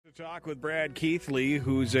To talk with Brad Keithley,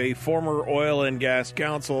 who's a former oil and gas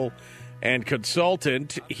counsel and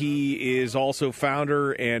consultant. He is also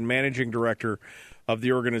founder and managing director of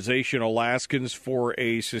the organization Alaskans for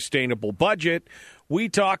a Sustainable Budget. We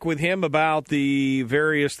talk with him about the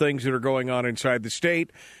various things that are going on inside the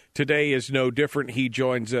state. Today is no different. He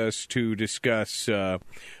joins us to discuss it.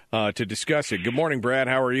 Good morning, Brad.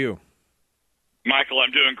 How are you? Michael, I'm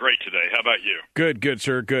doing great today. How about you? Good,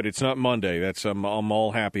 sir. Good. It's not Monday. I'm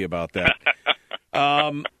all happy about that.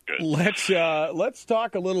 Let's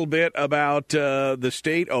talk a little bit about the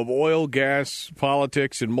state of oil, gas,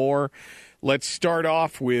 politics, and more. Let's start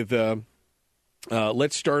off with this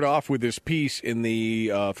piece in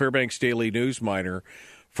the Fairbanks Daily News Miner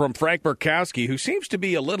from Frank Murkowski, who seems to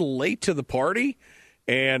be a little late to the party.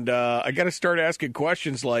 And I got to start asking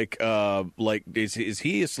questions like is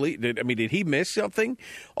he asleep? Did he miss something?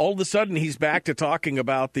 All of a sudden, he's back to talking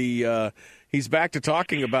about the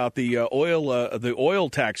oil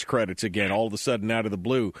tax credits again. All of a sudden, out of the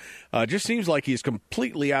blue, just seems like he's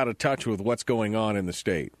completely out of touch with what's going on in the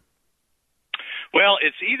state. Well,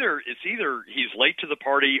 it's either he's late to the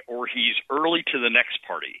party or he's early to the next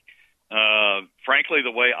party. Frankly,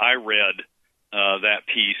 the way I read that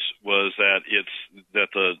piece was that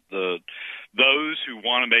those who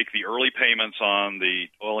want to make the early payments on the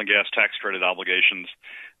oil and gas tax credit obligations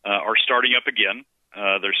are starting up again.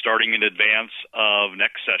 They're starting in advance of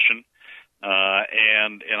next session,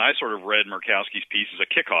 and I sort of read Murkowski's piece as a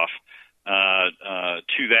kickoff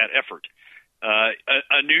to that effort.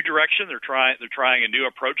 A new direction. They're trying a new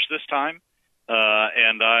approach this time.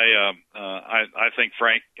 And I think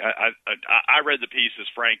Frank. I read the piece as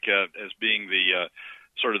Frank as being the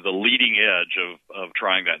sort of the leading edge of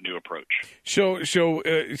trying that new approach. So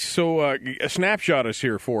snapshot us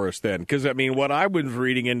here for us then, because what I was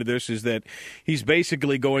reading into this is that he's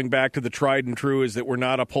basically going back to the tried and true, is that we're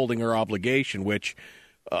not upholding our obligation, which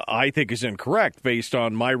I think is incorrect based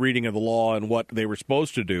on my reading of the law and what they were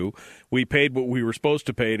supposed to do. We paid what we were supposed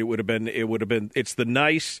to pay. It's the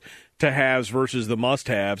nice to haves versus the must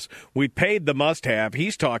haves. We paid the must have.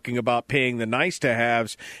 He's talking about paying the nice to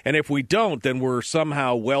haves. And if we don't, then we're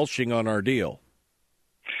somehow welshing on our deal.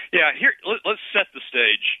 Yeah, here, let's set the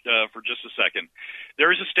stage for just a second.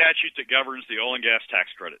 There is a statute that governs the oil and gas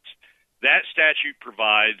tax credits. That statute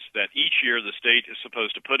provides that each year the state is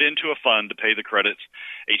supposed to put into a fund to pay the credits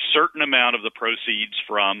a certain amount of the proceeds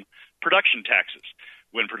from production taxes.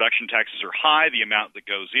 When production taxes are high, the amount that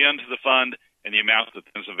goes into the fund and the amount that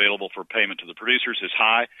is available for payment to the producers is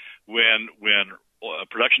high. When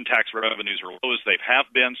production tax revenues are low, as they have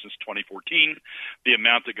been since 2014, the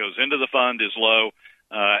amount that goes into the fund is low,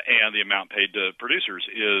 and the amount paid to producers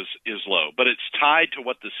is low. But it's tied to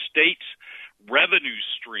what the state's revenue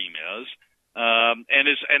stream is,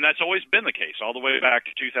 and that's always been the case all the way back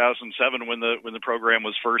to 2007 when the program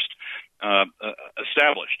was first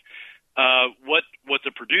established. What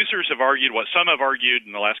the producers have argued, what some have argued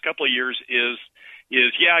in the last couple of years is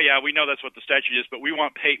we know that's what the statute is, but we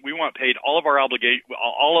want paid all of our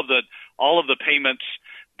all of the payments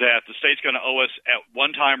that the state's going to owe us at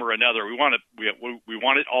one time or another. We want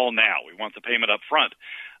it all now. We want the payment up front.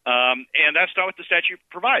 And that's not what the statute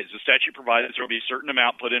provides. The statute provides there will be a certain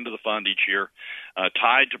amount put into the fund each year,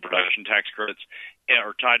 tied to production tax credits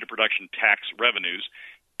or tied to production tax revenues.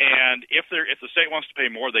 And if the state wants to pay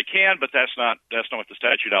more, they can, but that's not what the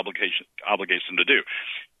statute obligates them to do.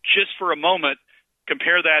 Just for a moment,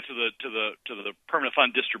 compare that to the permanent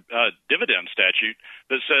fund dividend statute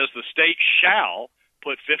that says the state shall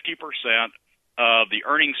put 50% of the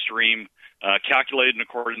earnings stream calculated in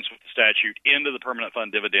accordance with the statute into the permanent fund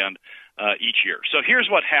dividend each year. So here's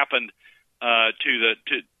what happened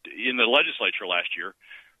in the legislature last year.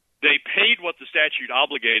 They paid what the statute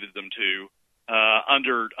obligated them to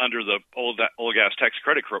under the oil gas tax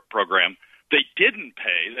credit program. They didn't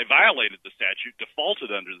pay. They violated the statute,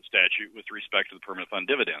 defaulted under the statute with respect to the permanent fund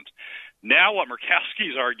dividends. Now what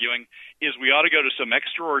Murkowski is arguing is we ought to go to some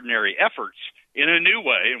extraordinary efforts in a new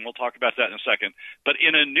way, and we'll talk about that in a second, but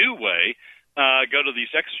in a new way, go to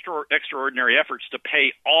these extraordinary efforts to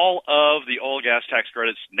pay all of the oil gas tax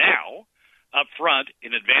credits now up front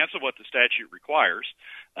in advance of what the statute requires.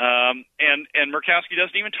 And Murkowski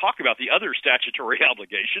doesn't even talk about the other statutory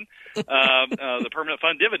obligation, the permanent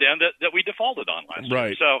fund dividend that we defaulted on last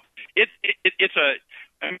year. So it's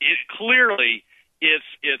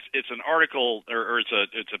an article or it's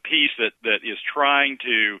a piece that is trying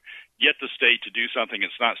to get the state to do something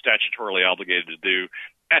it's not statutorily obligated to do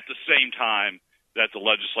at the same time that the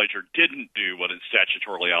legislature didn't do what it's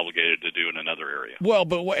statutorily obligated to do in another area. Well,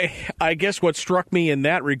 but I guess what struck me in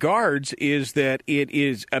that regards is that it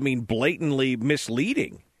is, blatantly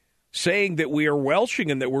misleading. saying that we are welshing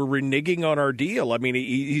and that we're reneging on our deal. I mean,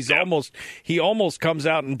 he almost comes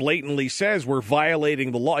out and blatantly says we're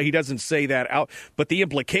violating the law. He doesn't say that out, but the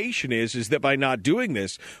implication is that by not doing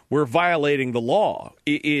this, we're violating the law.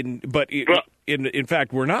 In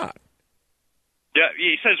fact, we're not. Yeah,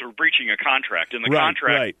 he says we're breaching a contract, and the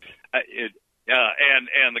contract,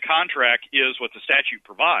 and the contract is what the statute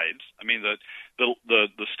provides. I mean,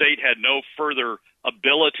 the state had no further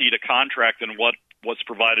ability to contract than what's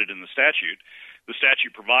provided in the statute. The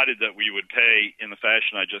statute provided that we would pay in the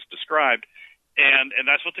fashion I just described, and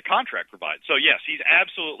that's what the contract provides. So yes, he's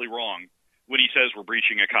absolutely wrong when he says we're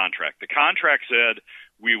breaching a contract. The contract said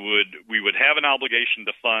we would have an obligation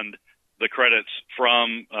to fund the credits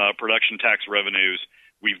from production tax revenues.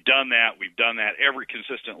 We've done that. We've done that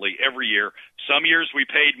consistently every year. Some years we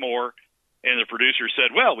paid more, and the producer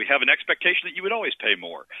said, well, we have an expectation that you would always pay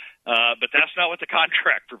more. But that's not what the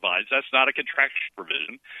contract provides. That's not a contractual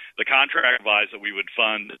provision. The contract provides that we would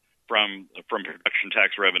fund from production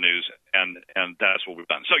tax revenues, and that's what we've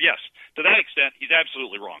done. So yes, to that extent, he's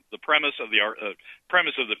absolutely wrong. The premise of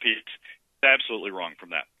the piece is absolutely wrong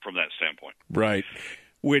from that standpoint. Right.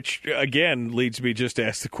 Which again leads me just to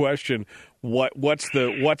ask the question: what's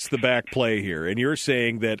the back play here? And you're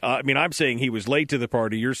saying that I'm saying he was late to the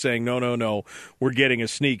party. You're saying no, we're getting a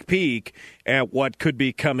sneak peek at what could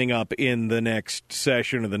be coming up in the next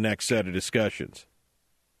session or the next set of discussions.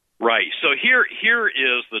 Right. So here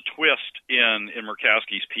is the twist in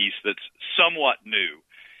Murkowski's piece that's somewhat new.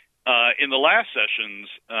 In the last sessions,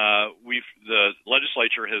 the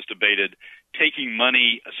legislature has debated taking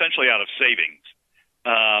money essentially out of savings.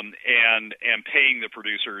 And paying the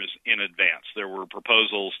producers in advance. There were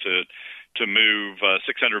proposals to move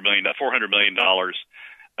 $400 million out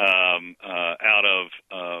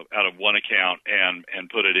of one account and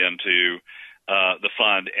put it into the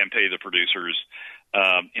fund and pay the producers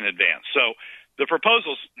in advance. So the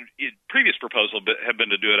previous proposal have been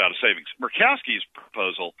to do it out of savings. Murkowski's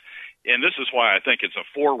proposal, and this is why I think it's a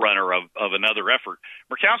forerunner of another effort.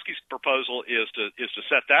 Murkowski's proposal is to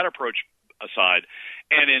set that approach aside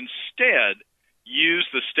and instead use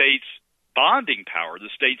the state's bonding power, the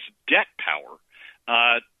state's debt power,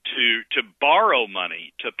 to borrow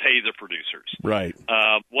money to pay the producers. Right.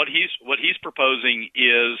 What he's proposing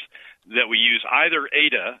is that we use either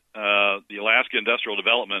ADA, the Alaska Industrial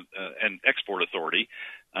Development and Export Authority,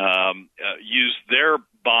 use their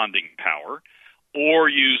bonding power, or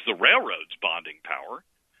use the railroad's bonding power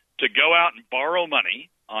to go out and borrow money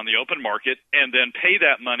on the open market and then pay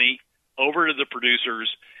that money over to the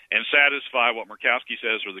producers and satisfy what Murkowski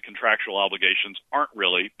says are the contractual obligations, aren't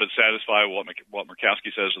really, but satisfy what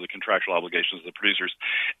Murkowski says are the contractual obligations of the producers,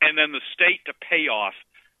 and then the state to pay off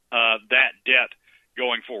that debt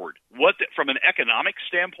going forward. From an economic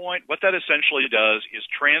standpoint, what that essentially does is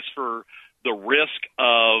transfer the risk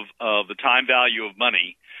of the time value of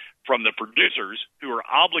money from the producers, who are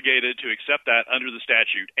obligated to accept that under the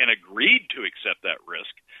statute and agreed to accept that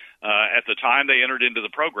risk at the time they entered into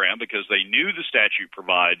the program, because they knew the statute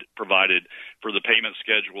provided for the payment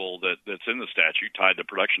schedule that's in the statute tied to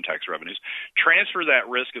production tax revenues, transfer that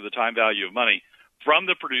risk of the time value of money from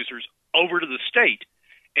the producers over to the state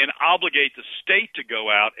and obligate the state to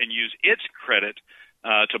go out and use its credit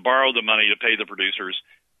to borrow the money to pay the producers,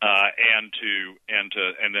 and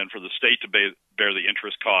then for the state to bear the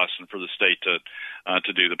interest costs and for the state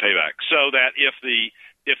to do the payback. So that if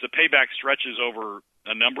the payback stretches over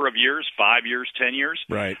a number of years, 5 years, 10 years,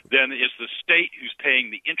 right, then it's the state who's paying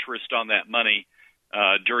the interest on that money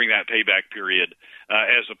during that payback period,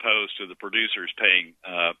 as opposed to the producers paying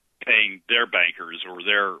their bankers or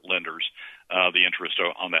their lenders the interest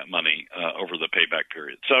on that money over the payback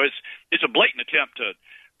period. So it's a blatant attempt to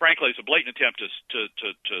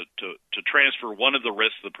transfer one of the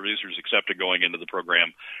risks the producers accepted going into the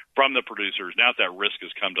program from the producers. Now that risk has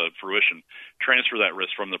come to fruition, transfer that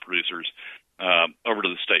risk from the producers over to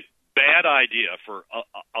the state. Bad idea for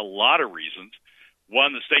a lot of reasons.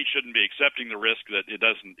 One, the state shouldn't be accepting the risk that it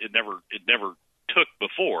never took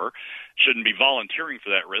before, shouldn't be volunteering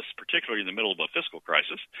for that risk, particularly in the middle of a fiscal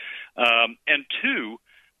crisis. And two,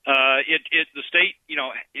 the state,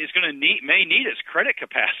 is going to may need its credit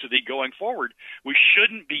capacity going forward. We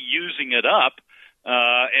shouldn't be using it up,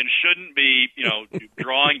 and shouldn't be,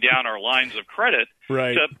 drawing down our lines of credit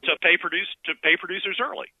right, to pay producers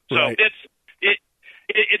early. So right.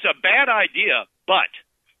 it's a bad idea, but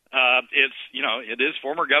it is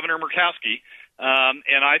former Governor Murkowski.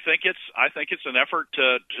 And I think it's an effort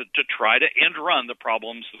to try to end run the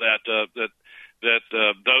problems that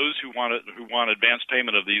those who want advance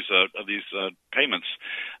payment of these payments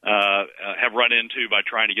have run into by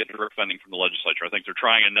trying to get direct funding from the legislature. I think they're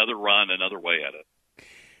trying another way at it.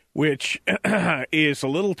 Which is a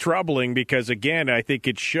little troubling because, again, I think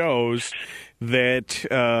it shows that,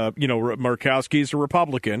 Murkowski is a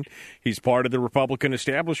Republican. He's part of the Republican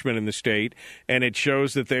establishment in the state, and it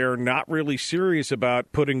shows that they are not really serious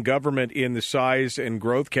about putting government in the size and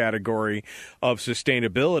growth category of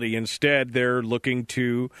sustainability. Instead, they're looking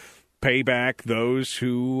to pay back those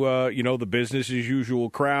who, the business as usual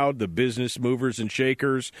crowd, the business movers and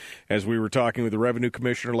shakers, as we were talking with the revenue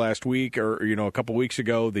commissioner last week or, a couple weeks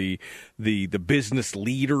ago, the business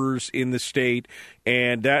leaders in the state.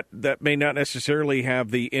 And that may not necessarily have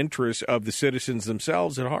the interests of the citizens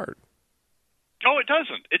themselves at heart. Oh, it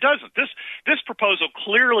doesn't. It doesn't. This proposal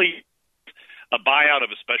clearly a buyout of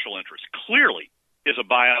a special interest. Clearly is a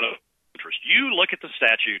buyout of interest. You look at the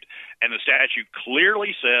statute, and the statute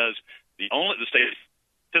clearly says the state's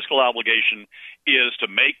fiscal obligation is to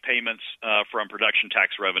make payments from production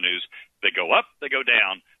tax revenues. They go up, they go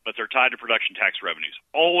down, but they're tied to production tax revenues.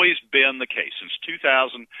 Always been the case. Since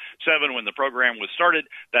 2007, when the program was started,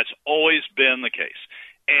 that's always been the case.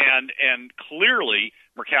 And clearly,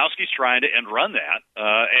 Murkowski's trying to end run that,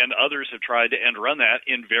 and others have tried to end run that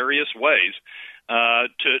in various ways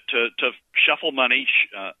to shovel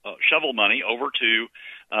money over to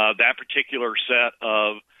that particular set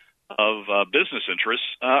of business interests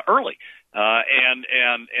early, and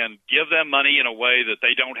give them money in a way that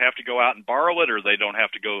they don't have to go out and borrow it, or they don't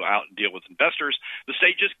have to go out and deal with investors. The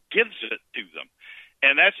state just gives it to them.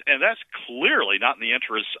 And that's clearly not in the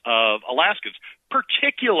interests of Alaskans,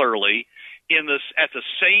 particularly at the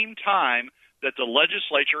same time that the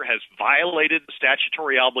legislature has violated the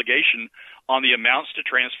statutory obligation on the amounts to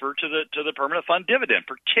transfer to the permanent fund dividend,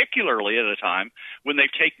 particularly at a time when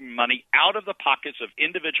they've taken money out of the pockets of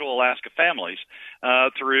individual Alaska families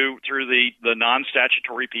through the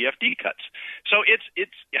non-statutory PFD cuts. So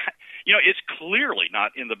it's clearly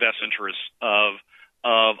not in the best interests of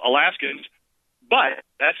Alaskans. But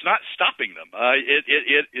that's not stopping them.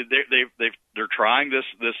 They're trying this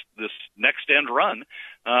next end run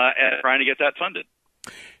and trying to get that funded.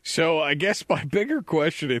 So I guess my bigger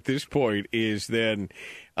question at this point is then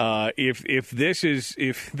if this is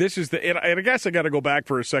the and I guess I got to go back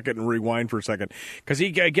for a second and rewind for a second because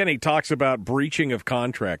he talks about breaching of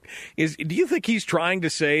contract. Do you think he's trying to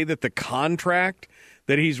say that the contract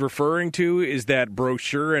that he's referring to is that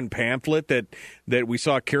brochure and pamphlet that we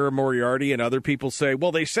saw Kara Moriarty and other people say,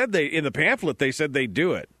 well, they said in the pamphlet, they said they'd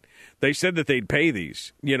do it. They said that they'd pay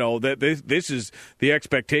these, that this is the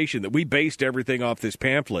expectation, that we based everything off this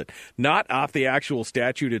pamphlet, not off the actual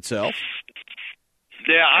statute itself.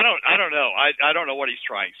 Yeah, I don't know. I don't know what he's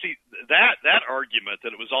trying. See, that argument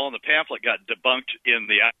that it was all in the pamphlet got debunked in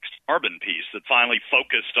the Arbin piece that finally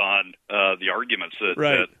focused on the arguments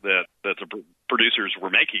that the producers were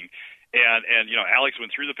making. And Alex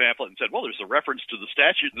went through the pamphlet and said, well, there's a reference to the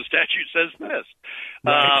statute, and the statute says this.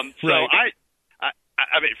 Right.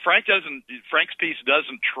 I mean, Frank's piece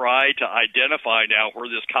doesn't try to identify now where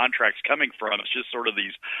this contract's coming from. It's just sort of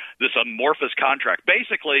this amorphous contract.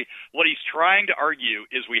 Basically, what he's trying to argue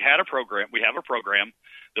is we have a program.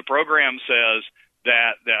 The program says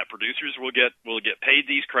that producers will get paid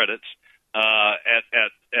these credits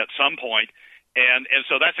at some point, and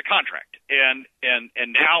so that's a contract. And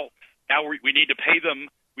now we need to pay them.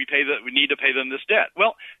 We need to pay them this debt.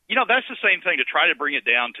 Well, that's the same thing to try to bring it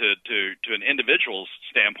down to an individual's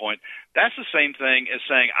standpoint. That's the same thing as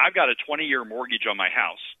saying I've got a 20-year mortgage on my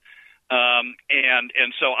house,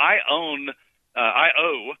 and so I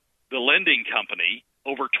owe the lending company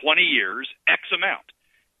over 20 years X amount,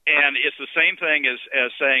 and it's the same thing as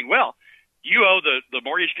saying, well, you owe the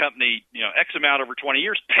mortgage company X amount over 20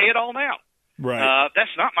 years, pay it all now. Right.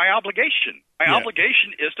 That's not my obligation. My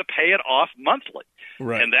obligation is to pay it off monthly.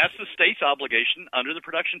 Right. And that's the state's obligation under the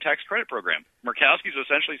production tax credit program. Murkowski's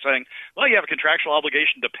essentially saying, well, you have a contractual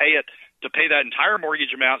obligation to pay that entire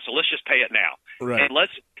mortgage amount, so let's just pay it now. Right.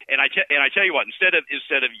 And I tell you what, instead of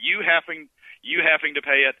you having to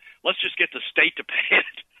pay it, let's just get the state to pay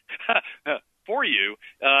it for you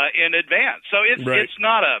in advance. So it's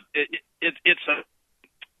not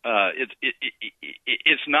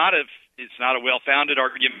a well-founded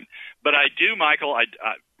argument, but I do, Michael.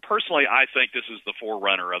 Personally, I think this is the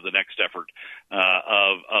forerunner of the next effort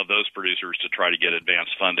of those producers to try to get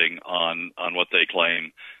advanced funding on what they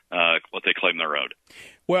claim they're owed.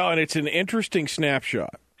 Well, and it's an interesting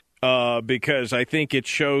snapshot because I think it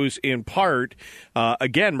shows in part,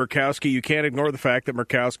 again, Murkowski. You can't ignore the fact that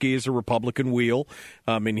Murkowski is a Republican wheel.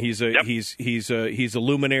 I mean, he's a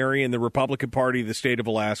luminary in the Republican Party of the state of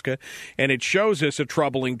Alaska, and it shows us a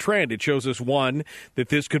troubling trend. It shows us, one, that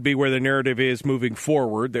this could be where the narrative is moving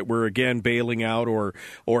forward, that we're again bailing out or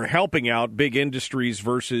helping out big industries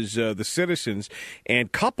versus the citizens,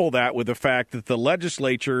 and couple that with the fact that the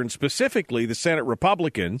legislature, and specifically the Senate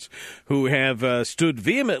Republicans, who have stood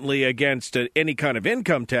vehemently against any kind of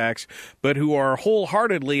income tax, but who are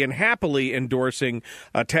wholeheartedly and happily endorsing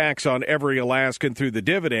a tax on every Alaskan through the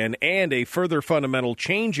dividend and a further fundamental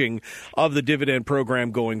changing of the dividend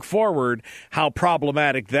program going forward, how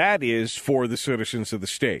problematic that is for the citizens of the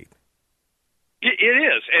state. It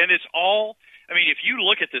is, and it's all, I mean, if you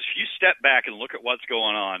look at this, if you step back and look at what's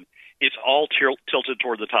going on, it's all tilted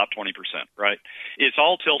toward the top 20%, right? It's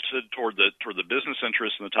all tilted toward the business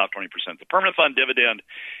interests in the top 20%. The permanent fund dividend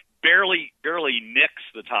barely nicks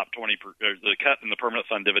the top 20%. The cut in the permanent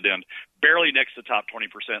fund dividend barely nicks the top 20%,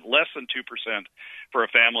 less than 2% for a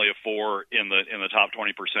family of four in the top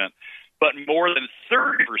 20%. But more than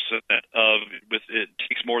 30% it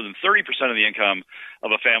takes more than 30% of the income of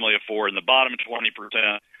a family of four in the bottom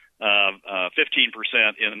 20%. 15%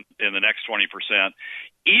 in the next 20%.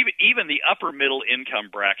 Even the upper middle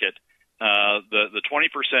income bracket, the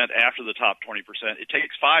 20% after the top 20%, it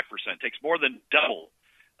takes 5%. It takes more than double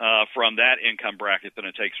from that income bracket than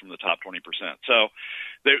it takes from the top 20%. So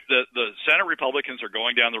the Senate Republicans are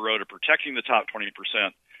going down the road of protecting the top 20%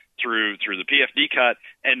 through the PFD cut,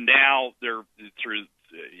 and now they're through.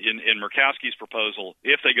 In Murkowski's proposal,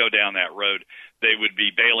 if they go down that road, they would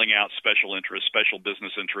be bailing out special interests, special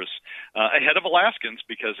business interests ahead of Alaskans,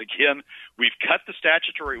 because again, we've cut the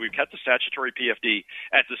statutory PFD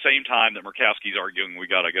at the same time that Murkowski's arguing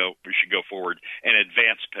we should go forward and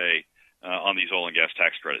advance pay on these oil and gas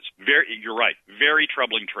tax credits. You're right, very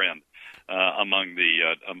troubling trend among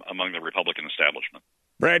the Republican establishment.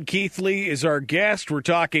 Brad Keithley is our guest. We're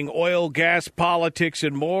talking oil, gas, politics,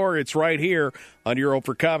 and more. It's right here on your Home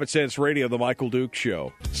for Common Sense Radio, The Michael Duke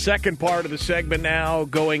Show. Second part of the segment now,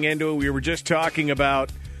 going into it. We were just talking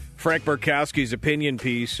about Frank Murkowski's opinion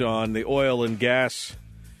piece on the oil and gas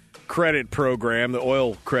credit program, the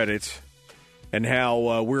oil credits, and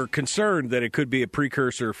how we're concerned that it could be a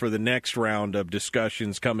precursor for the next round of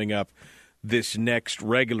discussions coming up this next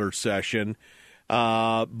regular session.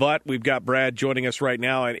 But we've got Brad joining us right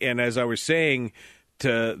now, and as I was saying,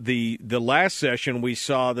 to the last session, we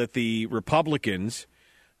saw that the Republicans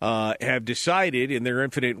have decided, in their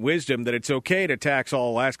infinite wisdom, that it's okay to tax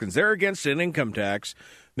all Alaskans. They're against an income tax,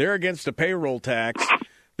 they're against a payroll tax,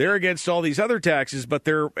 they're against all these other taxes, but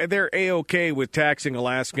they're A-okay with taxing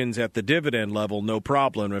Alaskans at the dividend level, no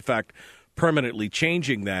problem. In fact, permanently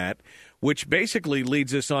changing that, which basically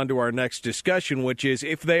leads us on to our next discussion, which is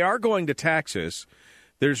if they are going to tax us,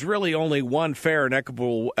 there's really only one fair and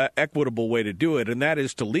equitable way to do it, and that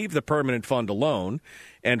is to leave the permanent fund alone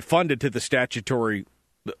and fund it to the statutory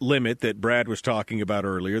limit that Brad was talking about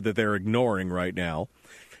earlier that they're ignoring right now,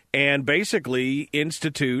 and basically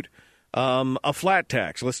institute a flat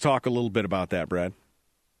tax. Let's talk a little bit about that, Brad.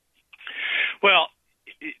 Well,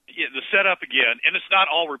 the setup again, and it's not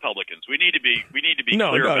all Republicans. We need to be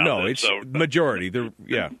clear about this. It's majority.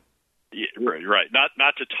 Yeah, right.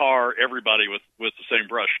 Not to tar everybody with the same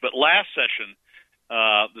brush. But last session,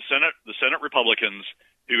 the Senate Republicans,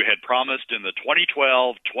 who had promised in the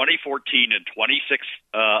 2012, 2014, and 26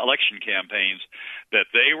 election campaigns that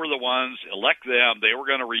they were the ones, elect them, they were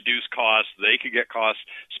going to reduce costs, they could get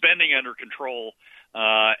spending under control,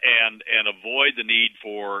 and avoid the need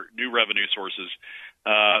for new revenue sources.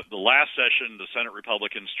 The last session, the Senate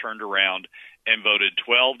Republicans turned around and voted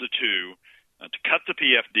 12-2 to cut the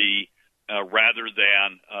PFD rather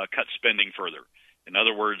than cut spending further. In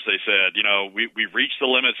other words, they said, we've reached the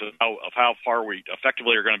limits of how far we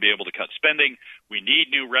effectively are going to be able to cut spending. We need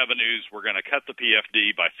new revenues. We're going to cut the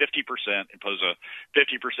PFD by 50%, impose a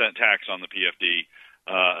 50% tax on the PFD,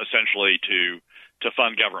 essentially to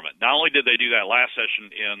fund government. Not only did they do that last session,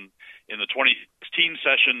 in the 2016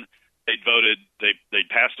 session, they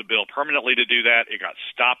passed a bill permanently to do that. It got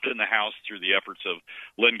stopped in the House through the efforts of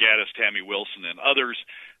Lynn Gaddis, Tammy Wilson, and others.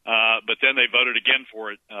 But then they voted again for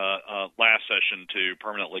it last session to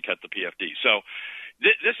permanently cut the PFD. So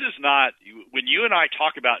this is not, when you and I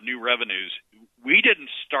talk about new revenues, we didn't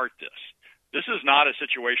start this. This is not a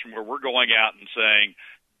situation where we're going out and saying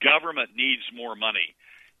government needs more money.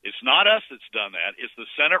 It's not us that's done that. It's the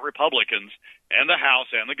Senate Republicans and the House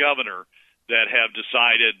and the governor that have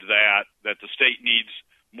decided that the state needs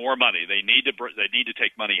more money. They need to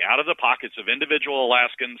take money out of the pockets of individual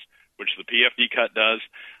Alaskans, which the PFD cut does,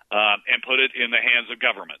 and put it in the hands of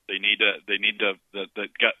government. The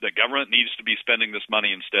government needs to be spending this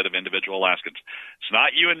money instead of individual Alaskans. It's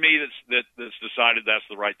not you and me that's decided that's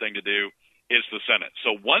the right thing to do. It's the Senate.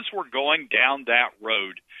 So once we're going down that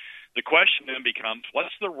road, the question then becomes,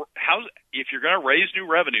 if you're going to raise new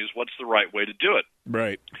revenues, what's the right way to do it?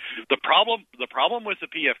 Right. The problem with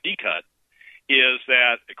the PFD cut is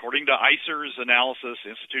that, according to ICER's analysis,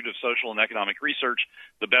 Institute of Social and Economic Research,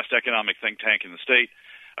 the best economic think tank in the state,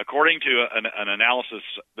 according to an analysis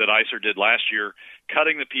that ICER did last year,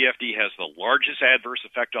 cutting the PFD has the largest adverse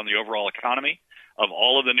effect on the overall economy of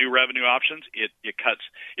all of the new revenue options. It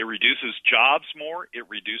reduces jobs more, it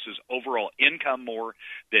reduces overall income more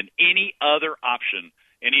than any other option,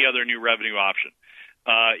 any other new revenue option.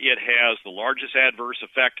 It has the largest adverse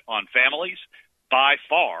effect on families by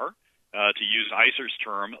far. To use ICER's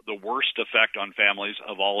term, the worst effect on families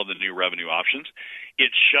of all of the new revenue options.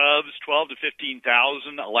 It shoves 12 to 15,000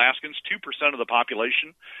 Alaskans, 2% of the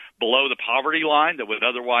population, below the poverty line that would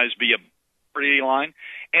otherwise be a poverty line,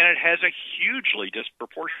 and it has a hugely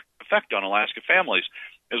disproportionate effect on Alaska families.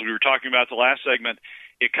 As we were talking about the last segment,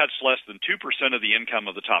 it cuts less than 2% of the income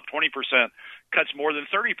of the top 20%, cuts more than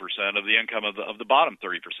 30% of the income of the bottom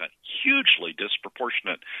 30%. Hugely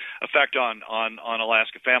disproportionate effect on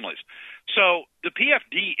Alaska families. So the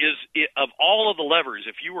PFD is, of all of the levers,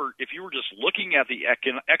 if you were just looking at the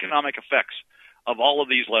economic effects of all of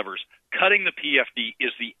these levers, cutting the PFD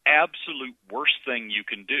is the absolute worst thing you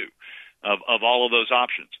can do of all of those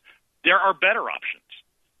options. There are better options.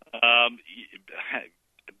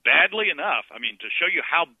 Badly enough, to show you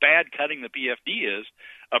how bad cutting the PFD is,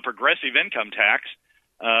 a progressive income tax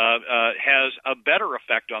has a better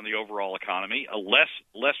effect on the overall economy, a less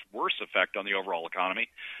worse effect on the overall economy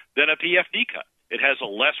than a PFD cut. It has a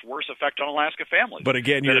less worse effect on Alaska families. But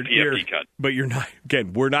again, you're not.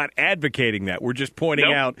 Again, we're not advocating that. We're just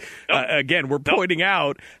pointing out. Pointing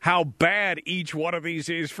out how bad each one of these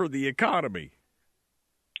is for the economy.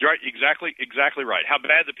 Right. Exactly right. How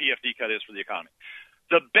bad the PFD cut is for the economy.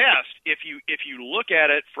 The best, if you look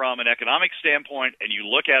at it from an economic standpoint, and you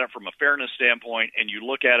look at it from a fairness standpoint, and you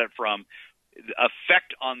look at it from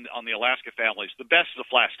effect on the Alaska families, the best is a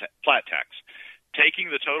flat tax.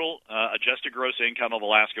 Taking the total adjusted gross income of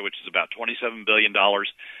Alaska, which is about $27 billion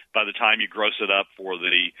by the time you gross it up for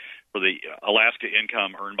the Alaska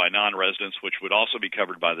income earned by non-residents, which would also be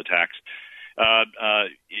covered by the tax,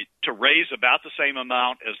 to raise about the same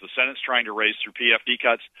amount as the Senate's trying to raise through PFD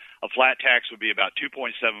cuts, a flat tax would be about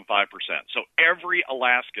 2.75%. So every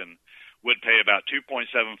Alaskan would pay about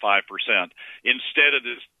 2.75% instead of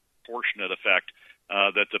this proportionate effect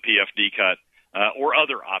that the PFD cut or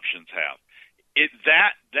other options have.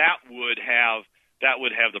 That would have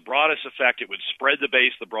the broadest effect. It would spread the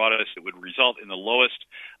base the broadest. It would result in the lowest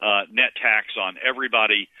net tax on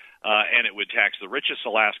everybody, and it would tax the richest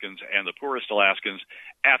Alaskans and the poorest Alaskans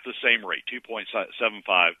at the same rate,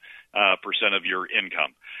 2.75% of your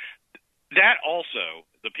income. That also,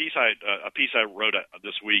 a piece I wrote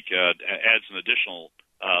this week adds an additional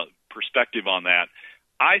perspective on that.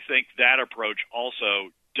 I think that approach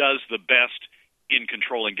also does the best in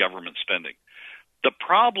controlling government spending. The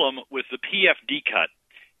problem with the PFD cut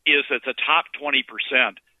is that the top 20%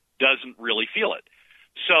 doesn't really feel it.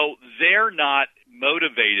 So they're not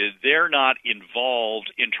motivated, they're not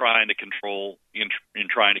involved in trying to control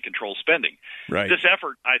spending. Right. This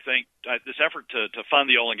effort to fund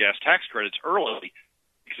the oil and gas tax credits early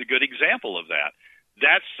is a good example of that.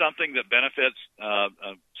 That's something that benefits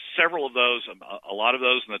several of those, a lot of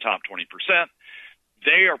those in the top 20%.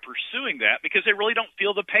 They are pursuing that because they really don't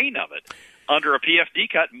feel the pain of it. Under a PFD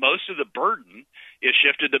cut, most of the burden is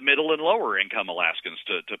shifted to middle and lower income Alaskans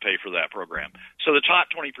to pay for that program. So the top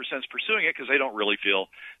 20% is pursuing it because they don't really feel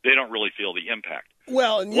the impact.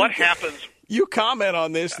 Well, what happens? You comment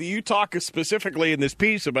on this. You talk specifically in this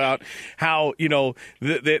piece about how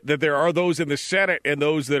that there are those in the Senate and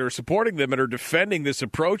those that are supporting them and are defending this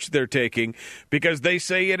approach they're taking because they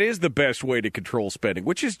say it is the best way to control spending,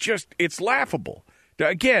 which is it's laughable.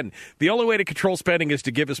 Again, the only way to control spending is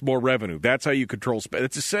to give us more revenue. That's how you control spending.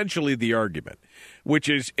 It's essentially the argument, which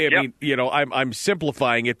is, I'm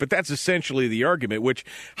simplifying it, but that's essentially the argument, which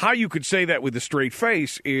how you could say that with a straight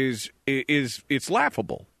face is it's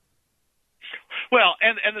laughable. Well,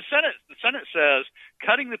 and the Senate says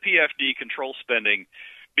cutting the PFD controls spending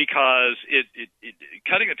because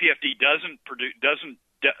cutting the PFD doesn't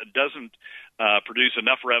produce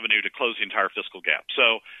enough revenue to close the entire fiscal gap.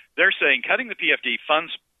 So they're saying cutting the PFD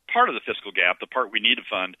funds part of the fiscal gap, the part we need to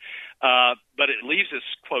fund, but it leaves this,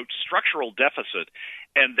 quote, structural deficit,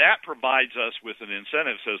 and that provides us with an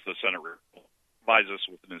incentive, says the Senate, provides us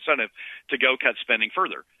with an incentive to go cut spending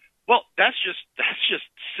further. Well, that's just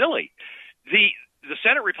silly. The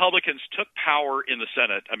Senate Republicans took power in the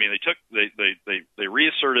Senate. I mean, they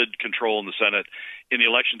reasserted control in the Senate in the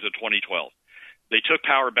elections of 2012. They took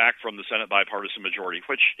power back from the Senate bipartisan majority,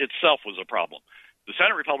 which itself was a problem. The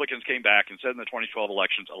Senate Republicans came back and said in the 2012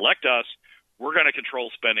 elections, elect us. We're going to control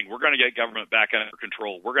spending. We're going to get government back under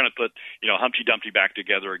control. We're going to put, Humpty Dumpty back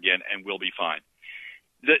together again, and we'll be fine.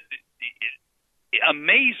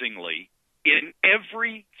 Amazingly, in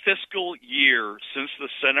every fiscal year since the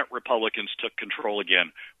Senate Republicans took control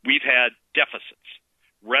again, we've had deficits.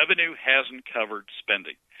 Revenue hasn't covered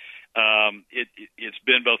spending. It's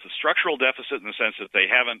been both a structural deficit in the sense that they've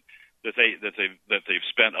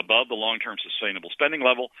spent above the long-term sustainable spending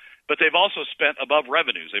level, but they've also spent above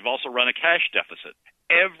revenues. They've also run a cash deficit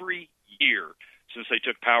every year since they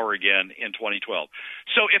took power again in 2012.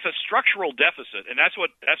 So if a structural deficit, and that's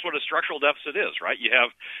what a structural deficit is, right? You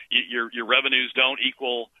have your revenues don't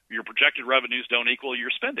equal your projected revenues don't equal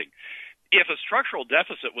your spending. If a structural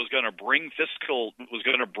deficit was going to bring this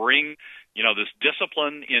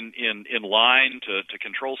discipline in line to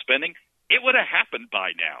control spending, it would have happened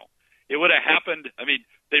by now. It would have happened. I mean,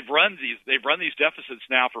 they've run these deficits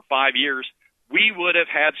now for 5 years. We would have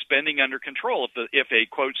had spending under control if a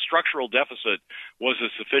quote structural deficit was a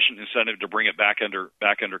sufficient incentive to bring it back under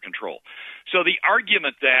control. So the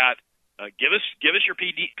argument that give us your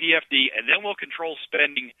PFD and then we'll control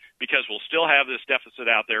spending because we'll still have this deficit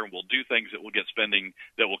out there and we'll do things that will cut spending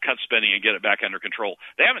and get it back under control.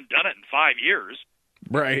 They haven't done it in 5 years.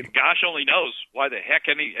 Right. Gosh only knows why the heck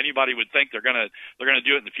anybody would think they're gonna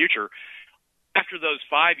do it in the future. After those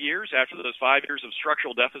 5 years of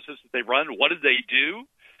structural deficits that they run, what did they do?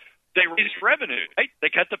 They raised revenue. Right? They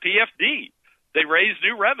cut the PFD. They raised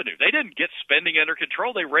new revenue. They didn't get spending under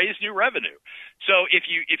control. They raised new revenue. So if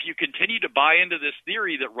you continue to buy into this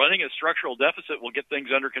theory that running a structural deficit will get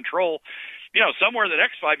things under control, somewhere in the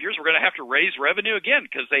next 5 years we're going to have to raise revenue again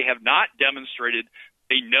because they have not demonstrated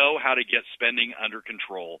they know how to get spending under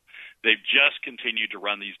control. They've just continued to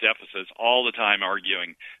run these deficits all the time,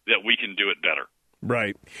 arguing that we can do it better.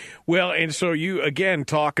 Right. Well, and so you, again,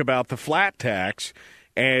 talk about the flat tax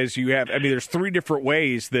as you have. I mean, there's 3 different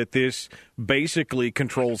ways that this basically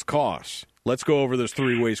controls costs. Let's go over those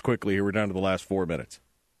 3 ways quickly here. We're down to the last 4 minutes.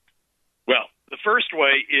 Well, the first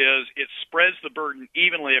way is it spreads the burden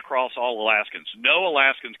evenly across all Alaskans. No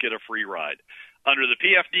Alaskans get a free ride. Under the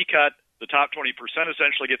PFD cut, the top 20%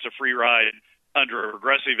 essentially gets a free ride. Under a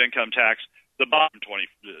progressive income tax, the bottom 20%,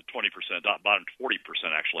 bottom 40%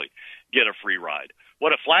 actually get a free ride.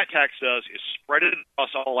 What a flat tax does is spread it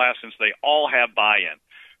across all Alaskans. They all have buy-in.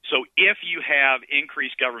 So if you have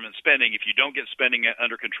increased government spending, if you don't get spending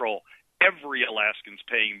under control, every Alaskan's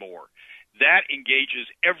paying more. That engages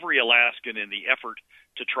every Alaskan in the effort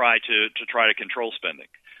to try to control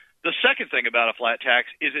spending. The second thing about a flat tax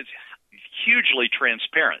is it's hugely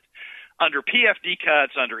transparent. Under PFD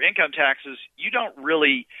cuts, under income taxes, you don't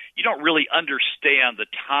really understand the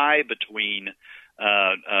tie between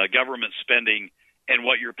government spending and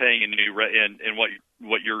what you're paying and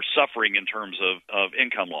what you're suffering in terms of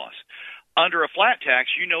income loss. Under a flat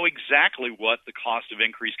tax, you know exactly what the cost of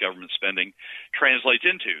increased government spending translates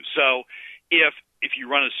into. So if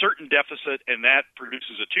you run a certain deficit and that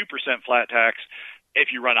produces a 2% flat tax,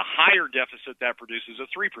 if you run a higher deficit, that produces a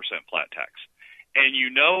 3% flat tax. And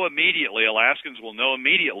Alaskans will know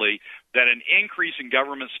immediately that an increase in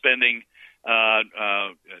government spending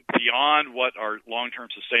beyond what our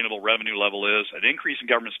long-term sustainable revenue level is, an increase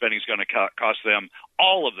in government spending is going to cost them,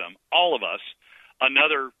 all of us,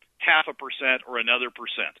 another 0.5% or another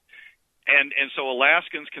percent. And so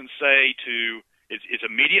Alaskans can say it's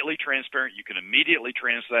immediately transparent. You can immediately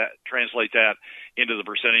translate that into the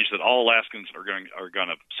percentage that all Alaskans are going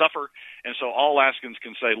to suffer. And so all Alaskans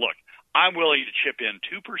can say, look, I'm willing to chip in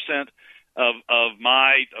 2% of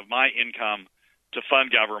my income to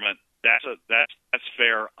fund government. That's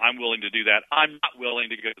fair. I'm willing to do that. I'm not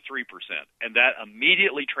willing to go to 3%. And that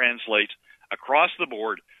immediately translates across the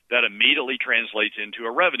board. That immediately translates into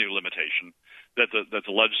a revenue limitation that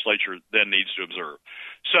the legislature then needs to observe.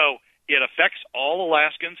 So it affects all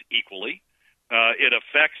Alaskans equally. It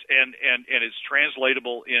affects and it's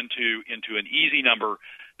translatable into an easy number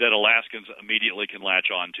that Alaskans immediately can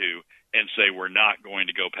latch on to and say we're not going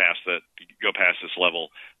to go past this level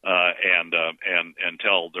and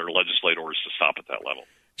tell their legislators to stop at that level.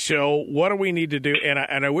 So what do we need to do?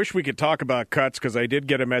 And I wish we could talk about cuts because I did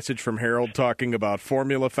get a message from Harold talking about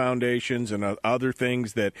formula foundations and other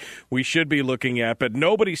things that we should be looking at, but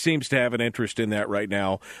nobody seems to have an interest in that right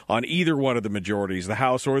now on either one of the majorities, the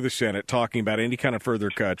House or the Senate, talking about any kind of further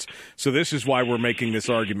cuts. So this is why we're making this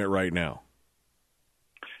argument right now.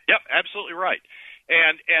 Yep, absolutely right.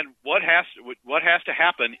 And what has to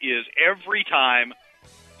happen is every time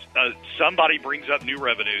somebody brings up new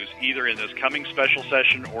revenues, either in this coming special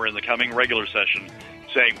session or in the coming regular session,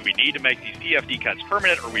 saying we need to make these EFD cuts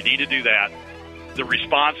permanent or we need to do that, the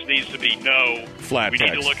response needs to be no. Flat we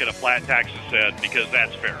tax. need to look at a flat tax instead because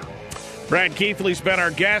that's fair. Brad Keithley's been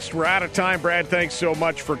our guest. We're out of time. Brad, thanks so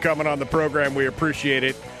much for coming on the program. We appreciate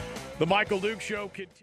it. The Michael Duke Show continues.